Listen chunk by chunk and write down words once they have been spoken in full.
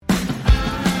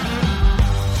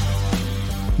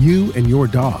You and your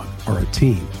dog are a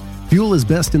team. Fuel is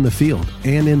best in the field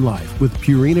and in life with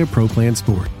Purina Pro Plan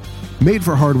Sport. Made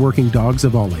for hardworking dogs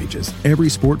of all ages, every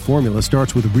sport formula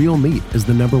starts with real meat as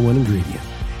the number one ingredient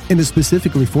and is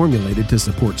specifically formulated to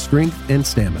support strength and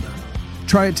stamina.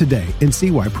 Try it today and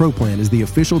see why Pro Plan is the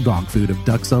official dog food of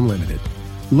Ducks Unlimited.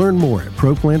 Learn more at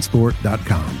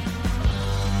ProPlansport.com.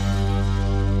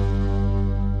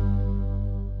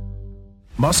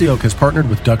 Mossy Oak has partnered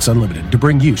with Ducks Unlimited to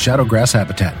bring you Shadowgrass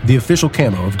Habitat, the official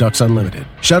camo of Ducks Unlimited.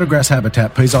 Shadowgrass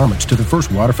Habitat pays homage to the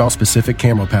first waterfowl-specific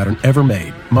camo pattern ever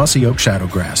made, Mossy Oak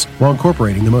Shadowgrass, while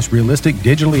incorporating the most realistic,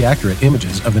 digitally accurate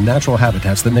images of the natural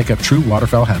habitats that make up true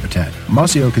waterfowl habitat.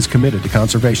 Mossy Oak is committed to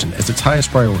conservation as its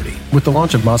highest priority. With the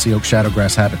launch of Mossy Oak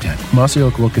Shadowgrass Habitat, Mossy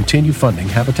Oak will continue funding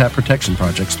habitat protection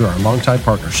projects through our longtime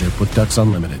partnership with Ducks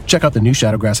Unlimited. Check out the new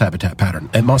Shadowgrass Habitat pattern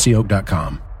at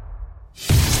mossyoak.com.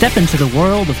 Step into the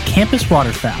world of Campus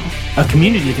Waterfowl, a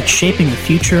community that's shaping the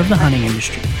future of the hunting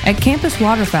industry. At Campus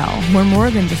Waterfowl, we're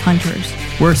more than just hunters.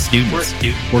 We're students.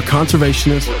 We're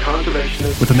conservationists.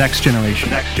 With the next generation.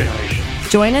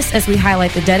 Join us as we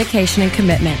highlight the dedication and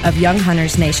commitment of young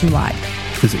hunters nationwide.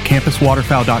 Visit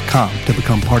campuswaterfowl.com to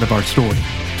become part of our story.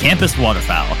 Campus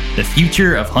Waterfowl, the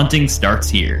future of hunting starts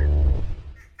here.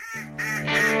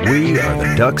 We are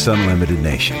the Ducks Unlimited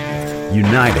Nation,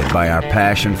 united by our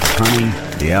passion for hunting,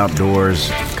 the outdoors,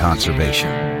 and conservation.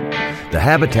 The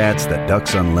habitats that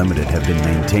Ducks Unlimited have been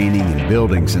maintaining and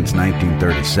building since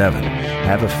 1937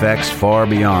 have effects far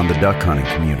beyond the duck hunting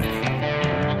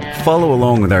community. Follow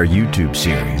along with our YouTube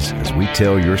series as we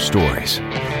tell your stories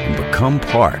and become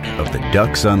part of the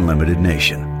Ducks Unlimited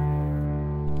Nation.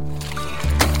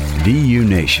 DU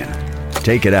Nation,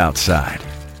 take it outside.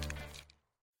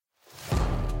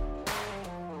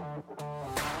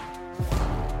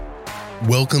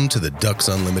 Welcome to the Ducks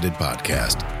Unlimited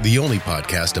podcast, the only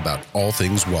podcast about all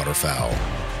things waterfowl.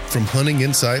 From hunting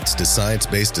insights to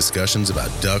science-based discussions about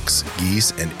ducks,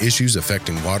 geese, and issues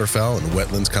affecting waterfowl and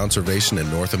wetlands conservation in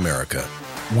North America,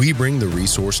 we bring the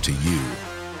resource to you.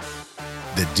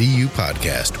 The DU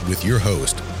Podcast with your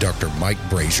host, Dr. Mike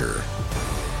Brazier.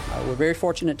 We're very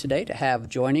fortunate today to have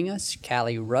joining us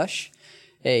Callie Rush,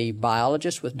 a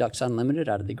biologist with Ducks Unlimited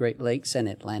out of the Great Lakes and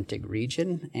Atlantic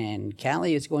region. And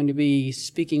Callie is going to be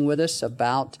speaking with us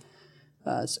about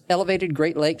elevated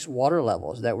Great Lakes water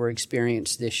levels that were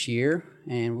experienced this year.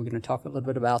 And we're going to talk a little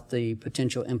bit about the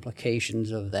potential implications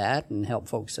of that and help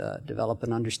folks develop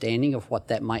an understanding of what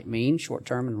that might mean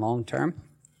short-term and long-term.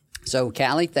 So,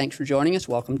 Callie, thanks for joining us.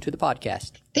 Welcome to the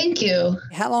podcast. Thank you.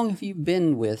 How long have you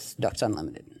been with Ducks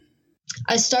Unlimited?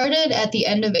 I started at the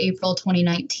end of April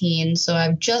 2019, so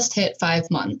I've just hit 5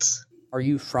 months. Are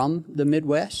you from the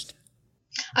Midwest?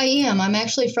 I am. I'm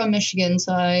actually from Michigan,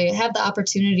 so I had the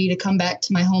opportunity to come back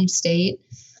to my home state.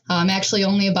 I'm actually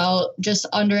only about just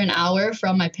under an hour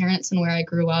from my parents and where I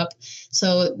grew up.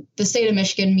 So the state of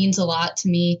Michigan means a lot to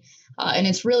me, and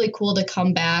it's really cool to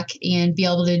come back and be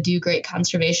able to do great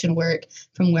conservation work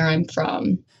from where I'm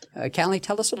from. Callie,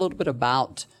 tell us a little bit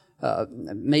about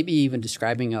maybe even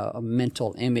describing a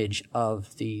mental image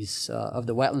of these of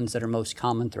the wetlands that are most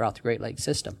common throughout the Great Lakes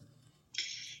system.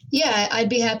 Yeah, I'd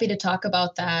be happy to talk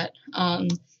about that.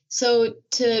 So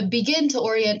to begin to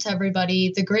orient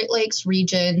everybody, the Great Lakes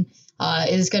region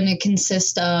is going to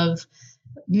consist of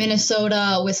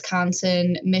Minnesota,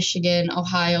 Wisconsin, Michigan,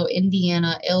 Ohio,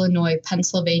 Indiana, Illinois,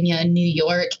 Pennsylvania, and New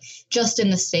York, just in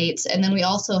the states. And then we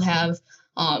also have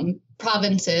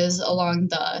provinces along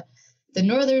the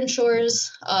northern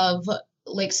shores of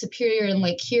Lake Superior and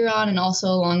Lake Huron, and also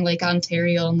along Lake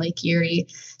Ontario and Lake Erie.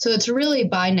 So it's really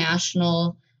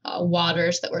binational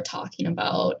waters that we're talking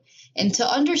about. And to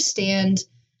understand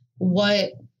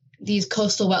what these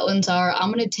coastal wetlands are,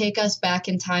 I'm going to take us back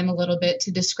in time a little bit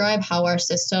to describe how our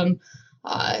system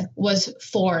was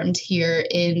formed here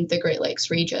in the Great Lakes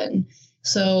region.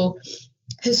 So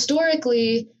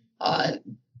historically,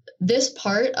 this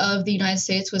part of the United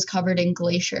States was covered in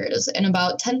glaciers, and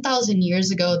about 10,000 years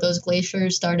ago, those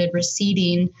glaciers started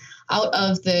receding out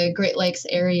of the Great Lakes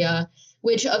area,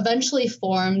 which eventually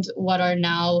formed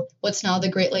what's now the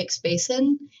Great Lakes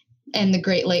Basin and the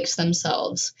Great Lakes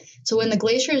themselves. So when the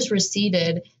glaciers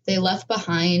receded, they left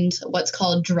behind what's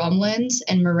called drumlins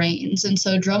and moraines. And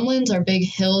so drumlins are big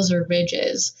hills or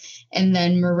ridges, and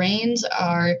then moraines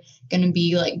are going to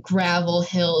be like gravel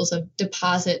hills of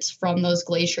deposits from those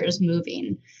glaciers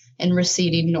moving and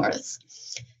receding north.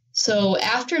 So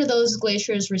after those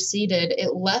glaciers receded,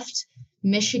 it left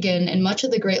Michigan and much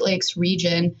of the Great Lakes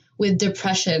region with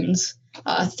depressions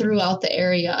throughout the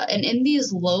area. And in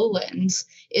these lowlands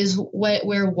is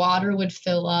where water would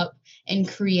fill up and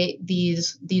create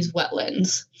these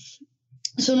wetlands.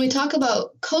 So when we talk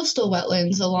about coastal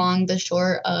wetlands along the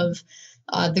shore of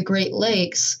the Great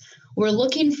Lakes, we're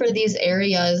looking for these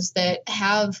areas that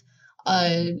have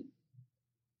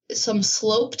some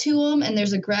slope to them, and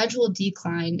there's a gradual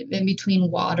decline in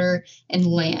between water and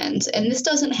land. And this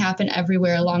doesn't happen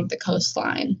everywhere along the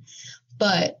coastline.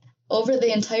 But over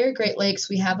the entire Great Lakes,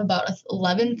 we have about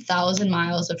 11,000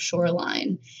 miles of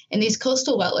shoreline. And these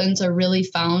coastal wetlands are really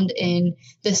found in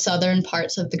the southern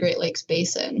parts of the Great Lakes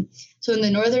Basin. So in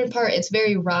the northern part, it's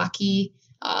very rocky,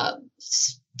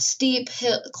 steep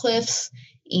cliffs,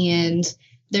 and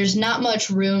there's not much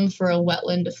room for a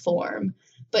wetland to form.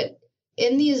 But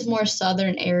in these more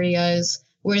southern areas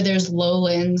where there's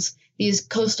lowlands, these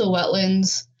coastal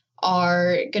wetlands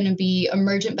are going to be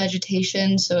emergent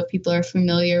vegetation. So if people are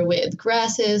familiar with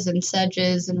grasses and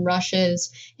sedges and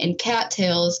rushes and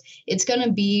cattails, it's going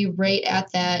to be right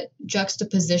at that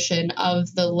juxtaposition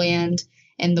of the land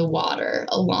and the water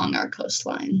along our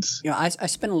coastlines. You know, I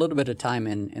spent a little bit of time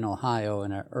in Ohio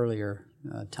in an earlier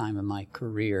time in my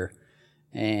career.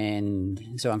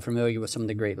 And so I'm familiar with some of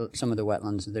the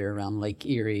wetlands there around Lake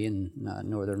Erie in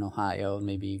northern Ohio, and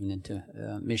maybe even into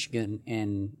Michigan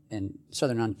and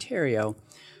southern Ontario.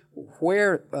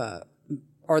 Where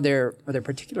are there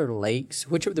particular lakes?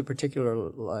 Which of the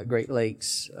particular Great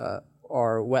Lakes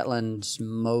are wetlands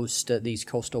most these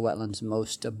coastal wetlands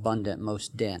most abundant,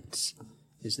 most dense?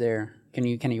 Is there? Can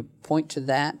you point to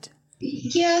that?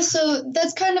 Yeah, so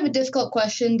that's kind of a difficult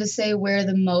question to say where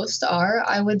the most are.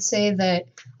 I would say that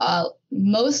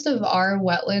most of our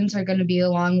wetlands are going to be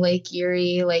along Lake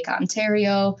Erie, Lake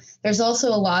Ontario. There's also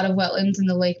a lot of wetlands in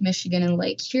the Lake Michigan and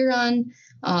Lake Huron.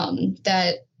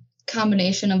 That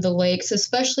combination of the lakes,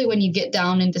 especially when you get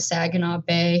down into Saginaw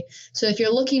Bay. So if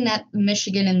you're looking at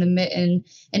Michigan and the Mitten,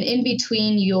 and in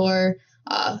between your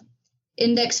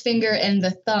index finger and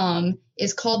the thumb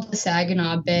is called the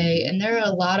Saginaw Bay, and there are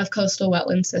a lot of coastal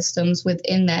wetland systems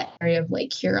within that area of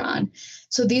Lake Huron.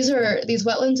 So these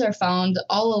wetlands are found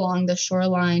all along the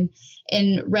shoreline,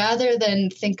 and rather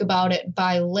than think about it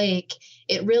by lake,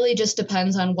 it really just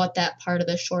depends on what that part of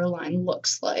the shoreline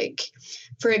looks like.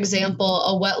 For example,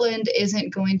 a wetland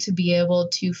isn't going to be able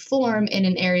to form in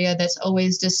an area that's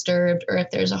always disturbed, or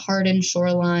if there's a hardened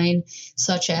shoreline,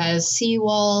 such as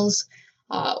seawalls,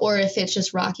 or if it's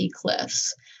just rocky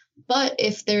cliffs. But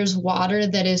if there's water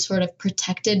that is sort of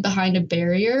protected behind a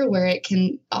barrier where it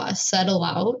can settle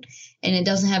out and it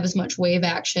doesn't have as much wave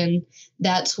action,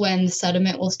 that's when the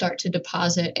sediment will start to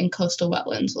deposit and coastal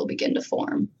wetlands will begin to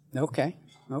form. Okay,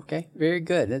 very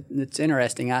good. It's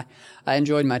interesting. I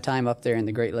enjoyed my time up there in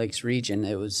the Great Lakes region.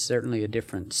 It was certainly a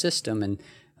different system, and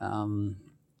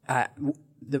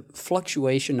the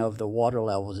fluctuation of the water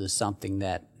levels is something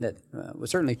that was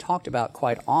certainly talked about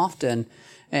quite often,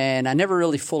 and I never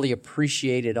really fully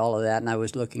appreciated all of that. And I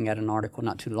was looking at an article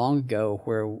not too long ago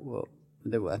where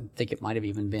I think it might have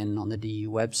even been on the DU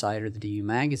website or the DU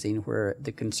magazine, where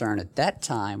the concern at that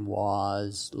time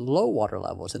was low water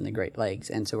levels in the Great Lakes.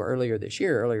 And so earlier in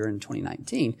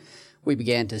 2019, we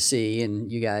began to see, and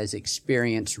you guys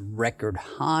experienced, record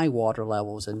high water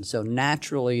levels. And so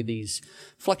naturally these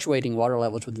fluctuating water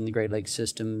levels within the Great Lakes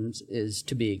systems is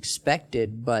to be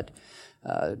expected. But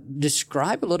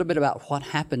describe a little bit about what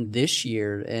happened this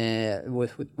year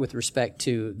with respect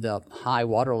to the high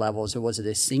water levels. Was it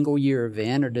a single year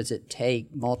event, or does it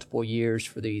take multiple years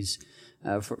for these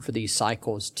for these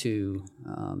cycles to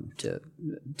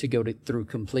go through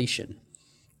completion?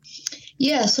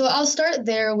 Yeah, so I'll start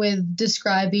there with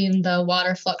describing the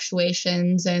water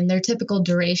fluctuations and their typical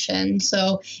duration.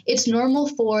 So it's normal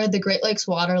for the Great Lakes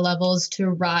water levels to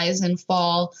rise and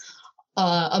fall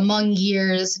among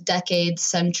years, decades,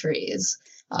 centuries.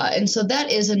 And so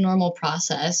that is a normal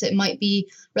process. It might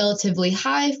be relatively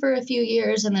high for a few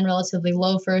years and then relatively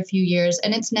low for a few years,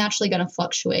 and it's naturally going to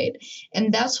fluctuate.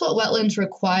 And that's what wetlands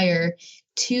require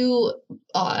to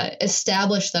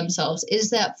establish themselves,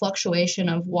 is that fluctuation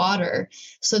of water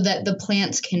so that the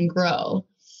plants can grow.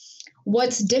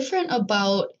 What's different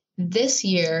about this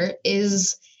year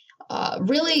is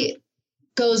really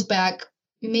goes back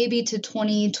maybe to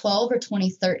 2012 or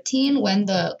 2013 when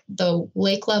the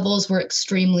lake levels were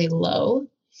extremely low,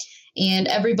 and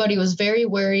everybody was very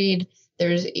worried.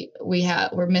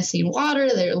 We're missing water.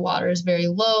 The water is very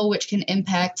low, which can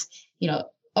impact,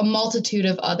 a multitude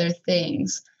of other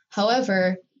things.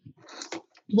 However,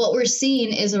 what we're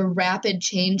seeing is a rapid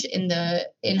change in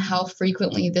how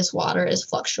frequently this water is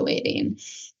fluctuating.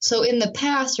 So in the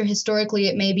past, or historically,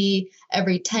 it may be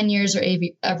every 10 years or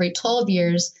every 12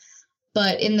 years,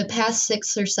 but in the past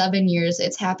 6 or 7 years,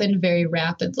 it's happened very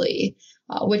rapidly,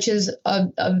 which is a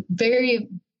very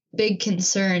big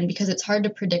concern because it's hard to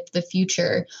predict the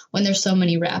future when there's so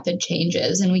many rapid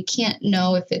changes, and we can't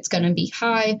know if it's going to be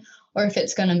high or if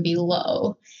it's going to be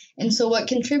low. And so what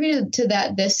contributed to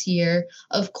that this year,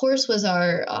 of course, was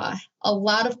a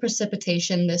lot of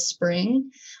precipitation this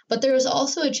spring, but there was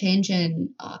also a change in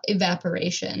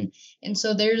evaporation. And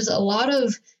so there's a lot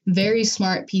of very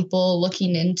smart people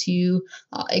looking into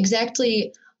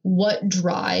exactly what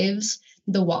drives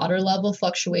the water level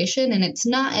fluctuation. And it's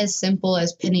not as simple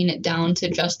as pinning it down to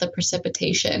just the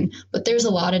precipitation, but there's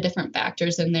a lot of different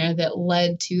factors in there that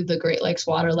led to the Great Lakes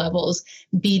water levels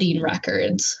beating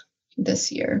records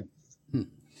this year.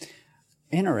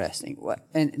 Interesting.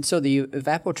 And so the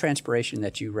evapotranspiration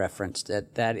that you referenced,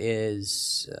 that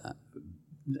is,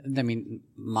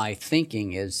 my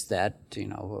thinking is that,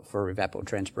 for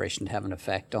evapotranspiration to have an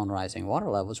effect on rising water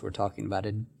levels, we're talking about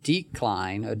a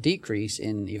decrease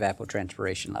in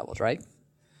evapotranspiration levels, right?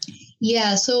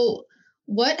 Yeah. So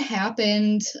what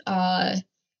happened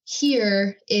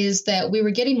here is that we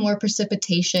were getting more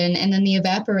precipitation and then the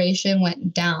evaporation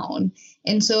went down.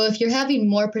 And so if you're having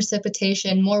more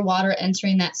precipitation, more water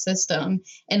entering that system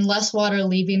and less water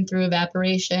leaving through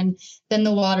evaporation, then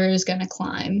the water is going to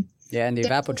climb. Yeah, and the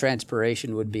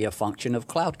evapotranspiration would be a function of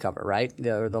cloud cover, right?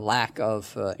 The lack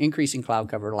of increasing cloud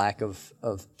cover, lack of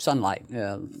sunlight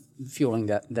fueling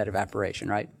that evaporation,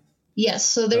 right? Yes.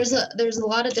 So there's a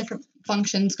lot of different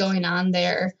functions going on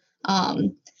there.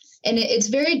 And it's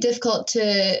very difficult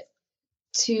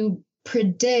to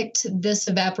predict this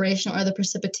evaporation or the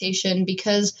precipitation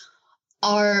because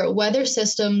our weather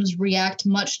systems react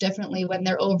much differently when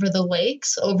they're over the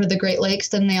lakes, over the Great Lakes,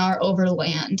 than they are over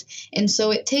land. And so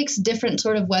it takes different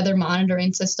sort of weather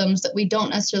monitoring systems that we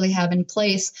don't necessarily have in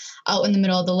place out in the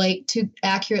middle of the lake to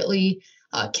accurately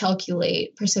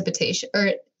calculate precipitation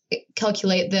or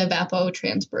calculate the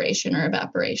evapotranspiration or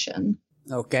evaporation.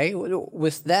 Okay,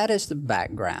 with that as the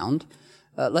background,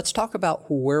 let's talk about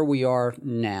where we are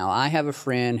now. I have a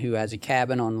friend who has a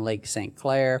cabin on Lake St.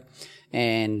 Clair,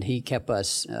 and he kept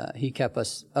us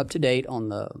up to date on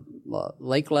the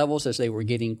lake levels as they were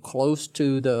getting close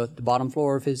to the bottom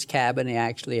floor of his cabin. He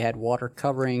actually had water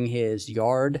covering his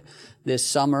yard this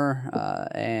summer,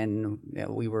 and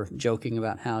we were joking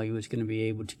about how he was going to be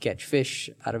able to catch fish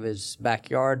out of his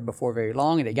backyard before very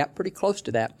long, and it got pretty close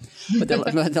to that. But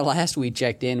the last we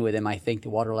checked in with him, I think the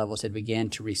water levels had began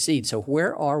to recede. So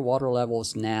where are water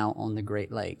levels now on the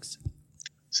Great Lakes?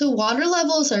 So water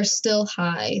levels are still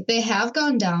high. They have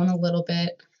gone down a little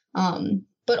bit,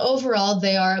 but overall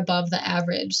they are above the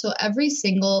average. So every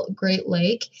single Great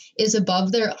Lake is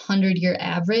above their 100-year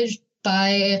average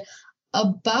by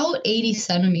about 80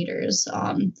 centimeters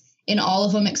in all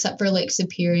of them except for Lake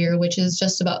Superior, which is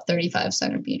just about 35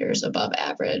 centimeters above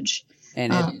average.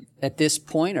 And at this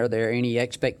point, are there any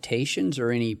expectations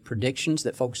or any predictions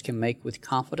that folks can make with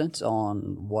confidence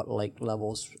on what lake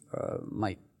levels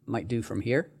might do from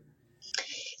here?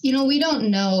 We don't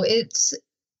know. It's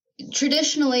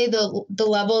traditionally the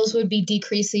levels would be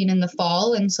decreasing in the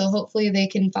fall, and so hopefully they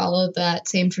can follow that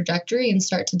same trajectory and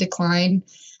start to decline.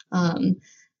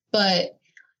 But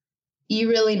you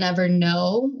really never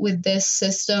know with this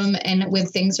system, and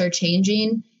with things are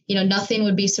changing. Nothing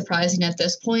would be surprising at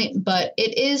this point, but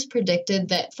it is predicted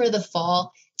that for the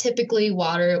fall, typically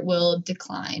water will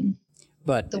decline.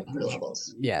 But the water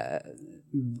levels. Yeah.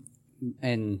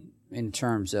 And in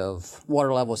terms of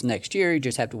water levels next year, you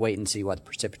just have to wait and see what the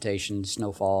precipitation,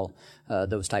 snowfall,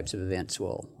 those types of events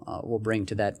will bring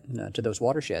to that to those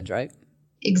watersheds, right?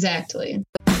 Exactly.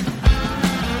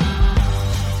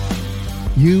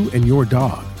 You and your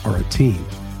dog are a team.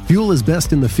 Fuel is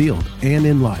best in the field and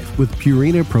in life with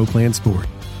Purina Pro Plan Sport.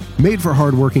 Made for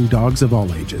hardworking dogs of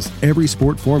all ages, every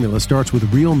sport formula starts with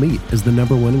real meat as the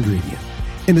 #1 ingredient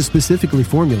and is specifically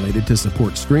formulated to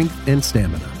support strength and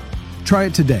stamina. Try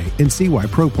it today and see why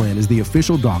Pro Plan is the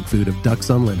official dog food of Ducks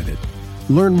Unlimited.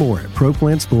 Learn more at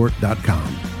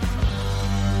ProPlansport.com.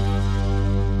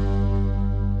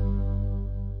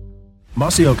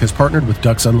 Mossy Oak has partnered with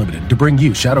Ducks Unlimited to bring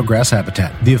you Shadowgrass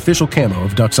Habitat, the official camo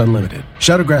of Ducks Unlimited.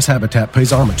 Shadowgrass Habitat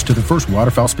pays homage to the first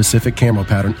waterfowl-specific camo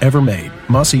pattern ever made,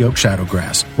 Mossy Oak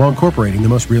Shadowgrass, while incorporating the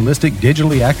most realistic,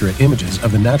 digitally accurate images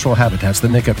of the natural habitats that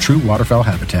make up true waterfowl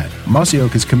habitat. Mossy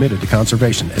Oak is committed to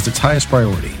conservation as its highest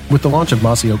priority. With the launch of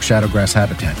Mossy Oak Shadowgrass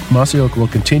Habitat, Mossy Oak will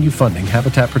continue funding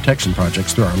habitat protection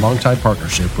projects through our longtime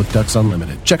partnership with Ducks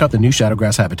Unlimited. Check out the new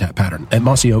Shadowgrass Habitat pattern at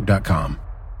mossyoak.com.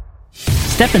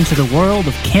 Step into the world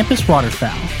of Campus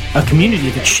Waterfowl, a community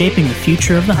that's shaping the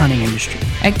future of the hunting industry.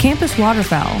 At Campus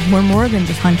Waterfowl, we're more than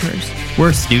just hunters.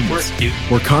 We're students.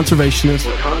 We're conservationists.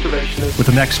 With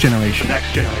the next generation.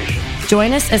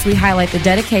 Join us as we highlight the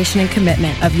dedication and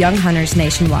commitment of young hunters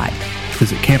nationwide.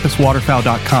 Visit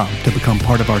campuswaterfowl.com to become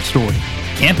part of our story.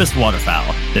 Campus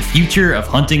Waterfowl, the future of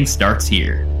hunting starts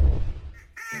here.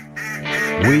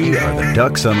 We are the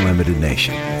Ducks Unlimited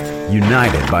Nation,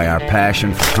 united by our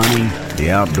passion for hunting,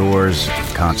 the outdoors,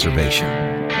 and conservation.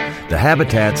 The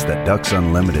habitats that Ducks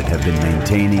Unlimited have been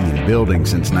maintaining and building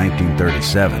since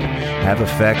 1937 have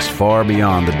effects far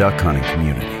beyond the duck hunting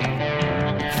community.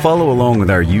 Follow along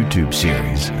with our YouTube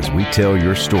series as we tell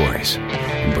your stories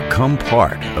and become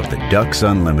part of the Ducks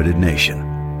Unlimited Nation.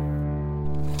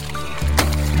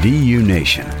 DU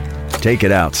Nation, take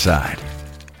it outside.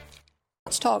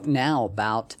 Let's talk now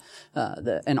about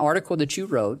an article that you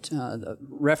wrote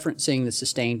referencing the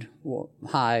sustained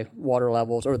high water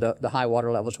levels, or the high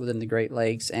water levels within the Great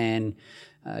Lakes. And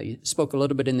you spoke a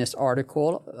little bit in this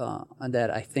article that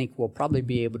I think we'll probably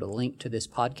be able to link to this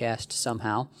podcast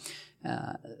somehow,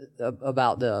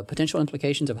 about the potential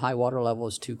implications of high water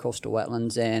levels to coastal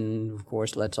wetlands. And, of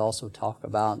course, let's also talk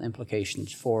about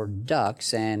implications for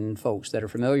ducks. And folks that are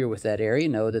familiar with that area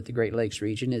know that the Great Lakes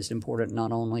region is important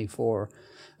not only for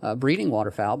breeding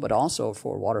waterfowl, but also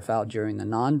for waterfowl during the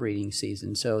non-breeding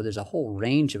season. So there's a whole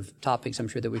range of topics I'm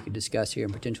sure that we could discuss here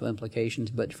and potential implications.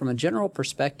 But from a general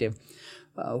perspective,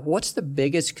 what's the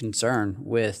biggest concern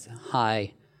with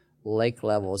high lake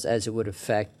levels as it would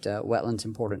affect wetlands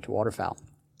important to waterfowl?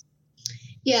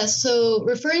 Yeah, so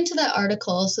referring to that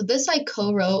article, so this I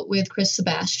co-wrote with Chris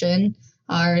Sebastian,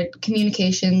 our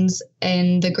communications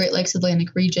and the Great Lakes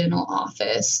Atlantic Regional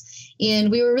Office. And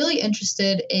we were really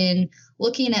interested in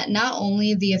looking at not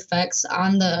only the effects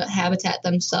on the habitat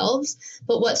themselves,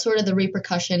 but what sort of the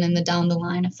repercussion and the down the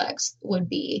line effects would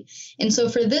be. And so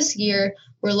for this year,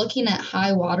 we're looking at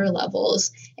high water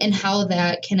levels and how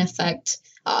that can affect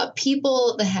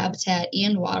people, the habitat,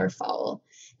 and waterfowl.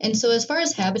 And so as far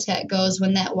as habitat goes,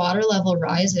 when that water level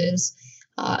rises,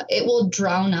 it will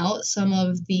drown out some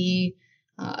of the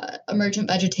emergent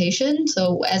vegetation.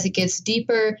 So as it gets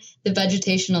deeper, the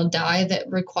vegetation will die that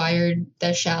required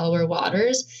the shallower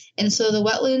waters. And so the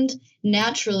wetland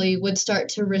naturally would start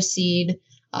to recede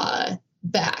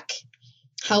back.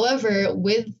 However,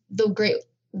 with the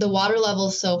water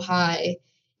level so high,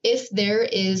 if there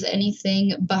is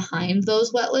anything behind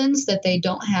those wetlands that they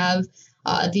don't have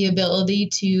the ability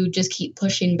to just keep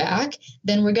pushing back,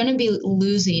 then we're going to be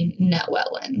losing net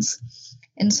wetlands.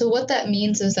 And so what that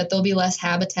means is that there'll be less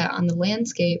habitat on the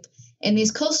landscape, and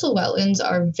these coastal wetlands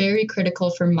are very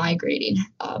critical for migrating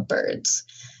birds.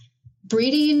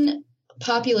 Breeding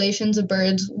populations of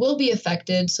birds will be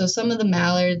affected, so some of the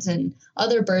mallards and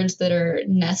other birds that are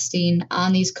nesting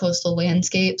on these coastal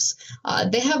landscapes,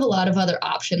 they have a lot of other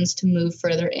options to move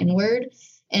further inward,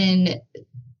 and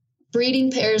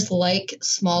breeding pairs like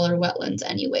smaller wetlands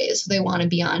anyways. So they want to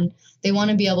be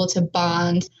able to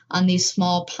bond on these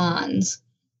small ponds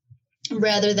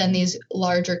rather than these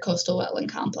larger coastal wetland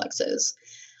complexes.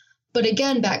 But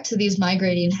again, back to these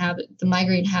migrating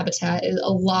habitat is a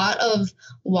lot of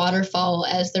waterfowl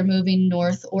as they're moving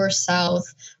north or south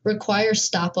require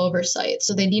stopover sites.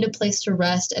 So they need a place to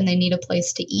rest and they need a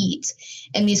place to eat.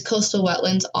 And these coastal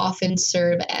wetlands often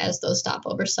serve as those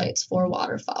stopover sites for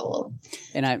waterfowl.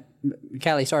 And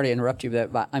Callie, sorry to interrupt you,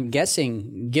 but I'm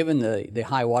guessing, given the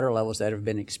high water levels that have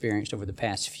been experienced over the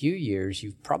past few years,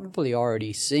 you've probably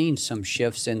already seen some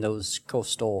shifts in those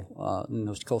coastal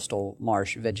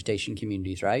marsh vegetation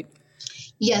communities, right?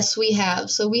 Yes, we have.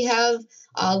 So we have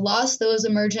lost those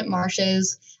emergent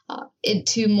marshes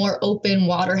into more open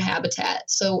water habitat.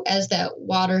 So as that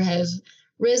water has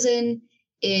risen,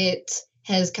 it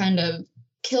has kind of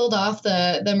killed off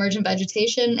the emergent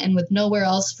vegetation, and with nowhere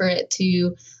else for it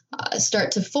to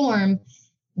start to form,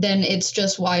 then it's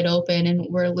just wide open, and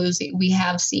we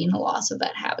have seen a loss of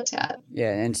that habitat.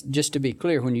 Yeah, and just to be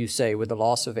clear, when you say with the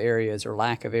loss of areas or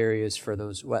lack of areas for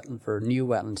those for new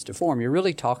wetlands to form, you're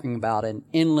really talking about an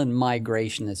inland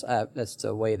migration. That's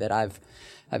the way that I've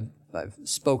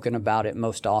spoken about it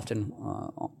most often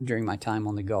during my time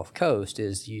on the Gulf Coast.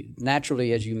 Is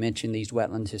naturally, as you mentioned, these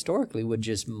wetlands historically would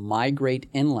just migrate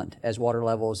inland as water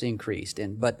levels increased,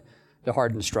 but the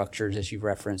hardened structures, as you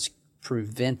referenced,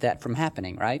 prevent that from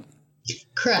happening, right?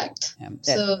 Correct.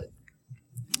 So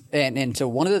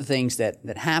one of the things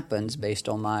that happens based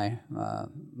on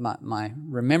my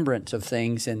remembrance of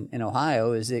things in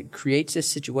Ohio is it creates this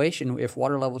situation. If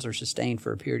water levels are sustained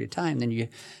for a period of time, then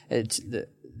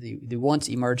the once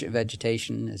emergent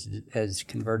vegetation has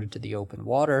converted to the open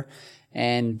water,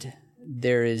 and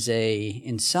there is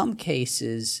in some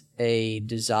cases a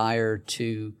desire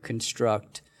to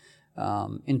construct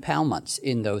impoundments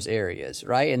in those areas,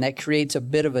 right? And that creates a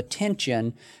bit of a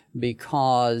tension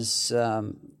because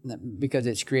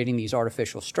it's creating these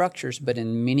artificial structures. But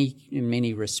in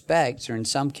many respects, or in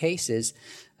some cases,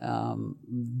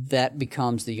 that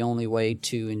becomes the only way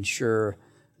to ensure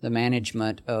the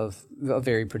management of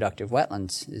very productive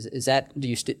wetlands. Is that, do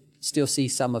you still see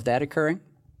some of that occurring?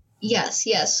 Yes.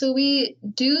 So we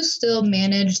do still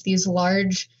manage these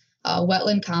large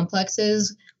wetland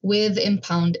complexes with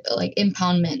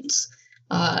impoundments,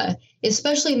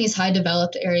 especially in these high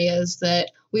developed areas, that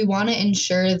we want to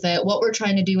ensure that what we're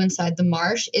trying to do inside the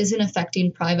marsh isn't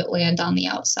affecting private land on the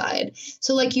outside.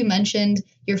 So like you mentioned,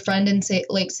 your friend in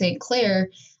Lake St. Clair,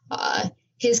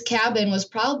 his cabin was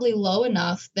probably low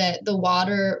enough that the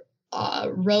water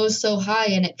rose so high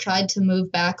and it tried to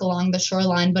move back along the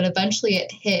shoreline, but eventually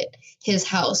it hit his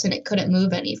house and it couldn't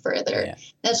move any further. Yeah.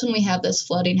 That's when we have this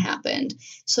flooding happened.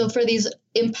 So for these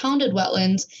impounded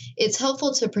wetlands, it's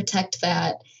helpful to protect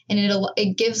that, and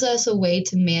it gives us a way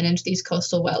to manage these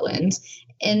coastal wetlands.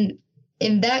 And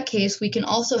in that case, we can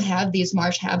also have these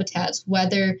marsh habitats,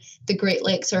 whether the Great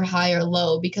Lakes are high or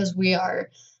low, because we are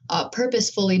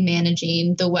purposefully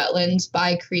managing the wetlands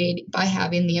by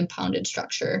having the impounded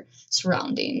structure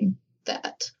surrounding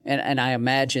that. And I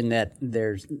imagine that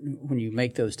when you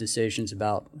make those decisions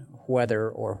about whether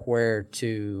or where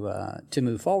to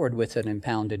move forward with an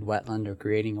impounded wetland or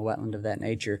creating a wetland of that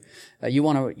nature, you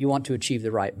want to achieve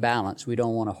the right balance. We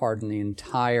don't want to harden the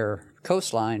entire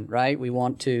coastline, right? We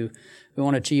want to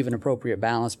achieve an appropriate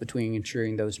balance between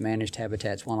ensuring those managed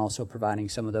habitats while also providing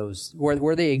some of those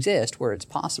where they exist, where it's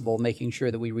possible, making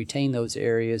sure that we retain those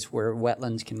areas where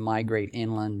wetlands can migrate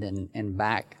inland and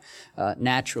back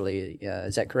naturally.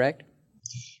 Is that correct?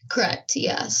 Correct,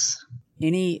 yes.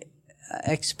 Any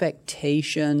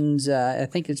expectations? I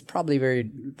think it's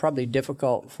probably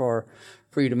difficult for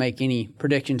you to make any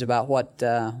predictions about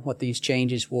what these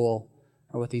changes will,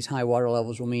 or what these high water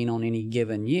levels will mean on any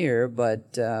given year,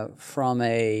 but from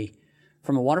a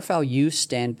waterfowl use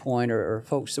standpoint, or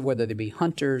folks, whether they be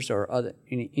hunters or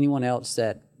anyone else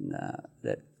that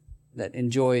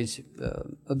enjoys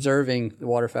observing the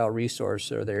waterfowl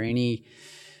resource, are there any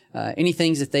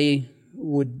things that they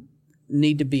would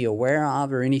need to be aware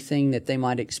of, or anything that they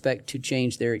might expect to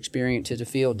change their experience in the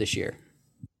field this year?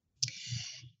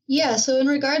 Yeah, so in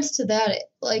regards to that,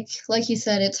 like you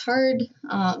said, it's hard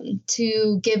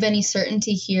to give any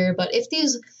certainty here. But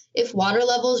if water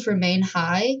levels remain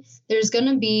high, there's going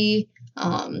to be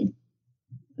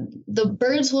the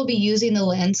birds will be using the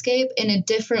landscape in a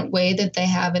different way that they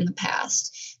have in the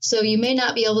past. So you may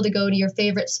not be able to go to your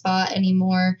favorite spot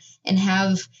anymore and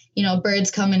have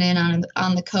birds coming in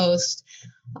on the coast,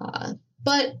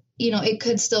 but it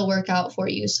could still work out for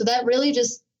you. So that really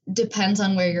just depends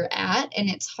on where you're at, and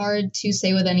it's hard to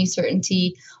say with any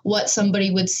certainty what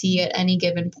somebody would see at any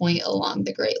given point along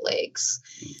the Great Lakes.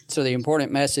 So the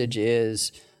important message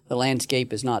is the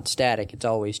landscape is not static, it's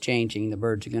always changing. The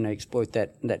birds are going to exploit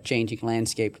that changing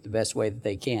landscape the best way that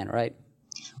they can, right?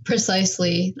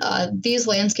 Precisely. These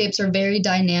landscapes are very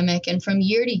dynamic, and from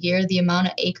year to year, the amount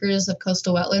of acres of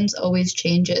coastal wetlands always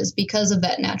changes because of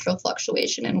that natural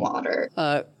fluctuation in water.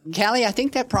 Callie, I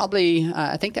think that probably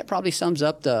sums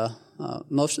up the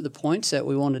most of the points that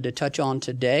we wanted to touch on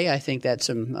today. I think that's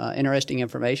some interesting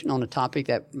information on a topic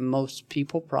that most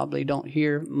people probably don't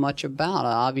hear much about.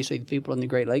 Obviously, the people in the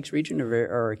Great Lakes region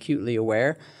are acutely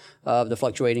aware of the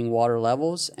fluctuating water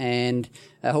levels, and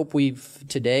I hope we've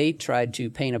today tried to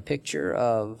paint a picture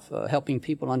of helping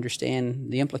people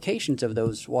understand the implications of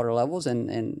those water levels,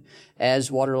 and as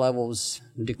water levels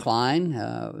decline,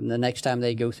 the next time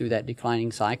they go through that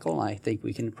declining cycle, I think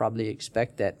we can probably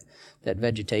expect that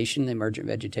vegetation, the emergent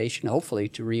vegetation, hopefully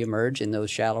to reemerge in those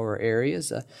shallower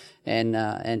areas, and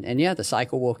the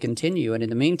cycle will continue. And in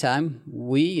the meantime,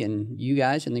 we and you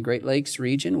guys in the Great Lakes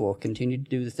region will continue to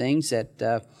do the things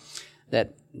that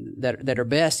are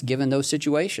best given those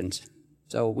situations.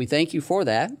 So we thank you for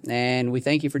that, and we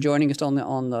thank you for joining us on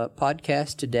the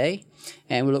podcast today,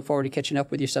 and we look forward to catching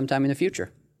up with you sometime in the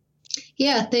future.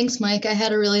 Yeah, thanks, Mike. I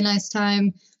had a really nice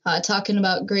time talking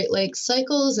about Great Lakes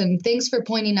cycles, and thanks for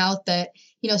pointing out that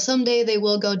someday they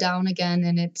will go down again,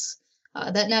 and it's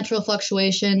that natural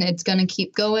fluctuation. It's going to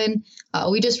keep going.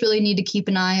 We just really need to keep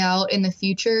an eye out in the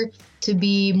future to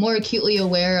be more acutely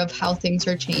aware of how things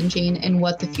are changing and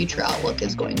what the future outlook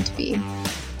is going to be.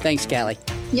 Thanks, Callie.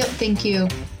 Yep, thank you.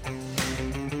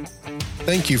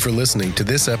 Thank you for listening to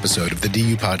this episode of the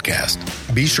DU Podcast.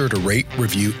 Be sure to rate,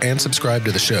 review, and subscribe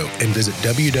to the show, and visit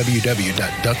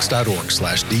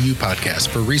www.ducks.org/DU Podcast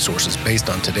for resources based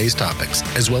on today's topics,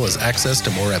 as well as access to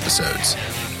more episodes.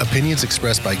 Opinions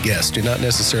expressed by guests do not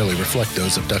necessarily reflect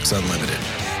those of Ducks Unlimited.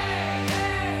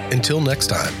 Until next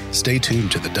time, stay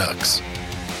tuned to the Ducks.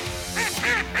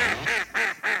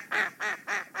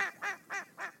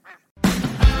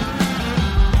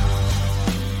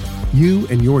 You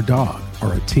and your dog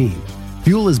are a team.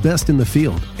 Fuel is best in the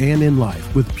field and in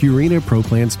life with Purina Pro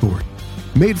Plan Sport.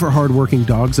 Made for hardworking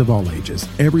dogs of all ages,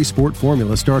 every sport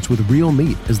formula starts with real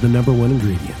meat as the number one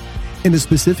ingredient and is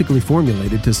specifically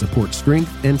formulated to support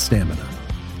strength and stamina.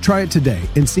 Try it today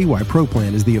and see why Pro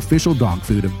Plan is the official dog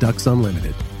food of Ducks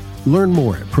Unlimited. Learn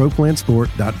more at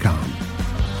ProPlansport.com.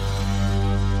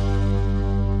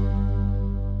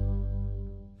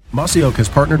 Mossy Oak has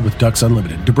partnered with Ducks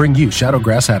Unlimited to bring you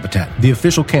Shadowgrass Habitat, the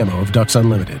official camo of Ducks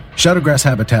Unlimited. Shadowgrass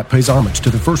Habitat pays homage to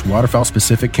the first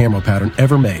waterfowl-specific camo pattern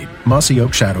ever made, Mossy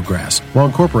Oak Shadowgrass, while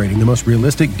incorporating the most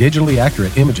realistic, digitally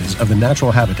accurate images of the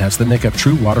natural habitats that make up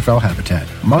true waterfowl habitat.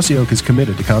 Mossy Oak is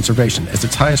committed to conservation as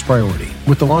its highest priority.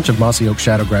 With the launch of Mossy Oak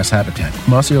Shadowgrass Habitat,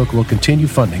 Mossy Oak will continue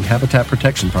funding habitat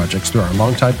protection projects through our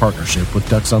longtime partnership with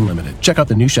Ducks Unlimited. Check out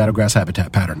the new Shadowgrass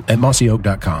Habitat pattern at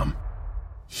mossyoak.com.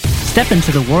 Step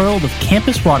into the world of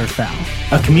Campus Waterfowl,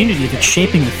 a community that's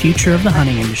shaping the future of the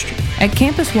hunting industry. At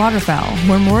Campus Waterfowl,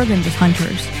 we're more than just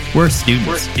hunters. We're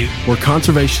students. We're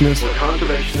conservationists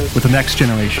with the next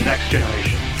generation.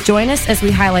 Join us as we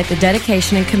highlight the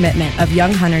dedication and commitment of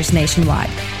young hunters nationwide.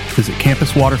 Visit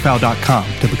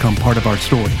campuswaterfowl.com to become part of our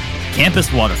story.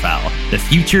 Campus Waterfowl, the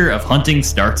future of hunting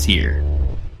starts here.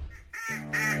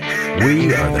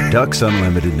 We are the Ducks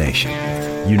Unlimited Nation,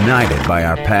 united by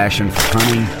our passion for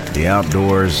hunting, the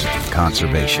outdoors, and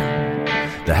conservation.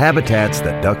 The habitats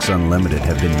that Ducks Unlimited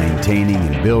have been maintaining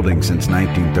and building since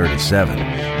 1937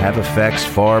 have effects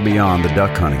far beyond the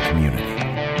duck hunting community.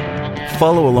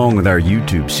 Follow along with our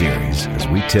YouTube series as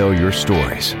we tell your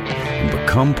stories and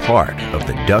become part of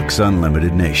the Ducks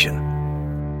Unlimited Nation.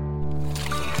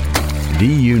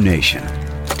 DU Nation,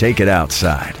 take it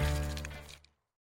outside.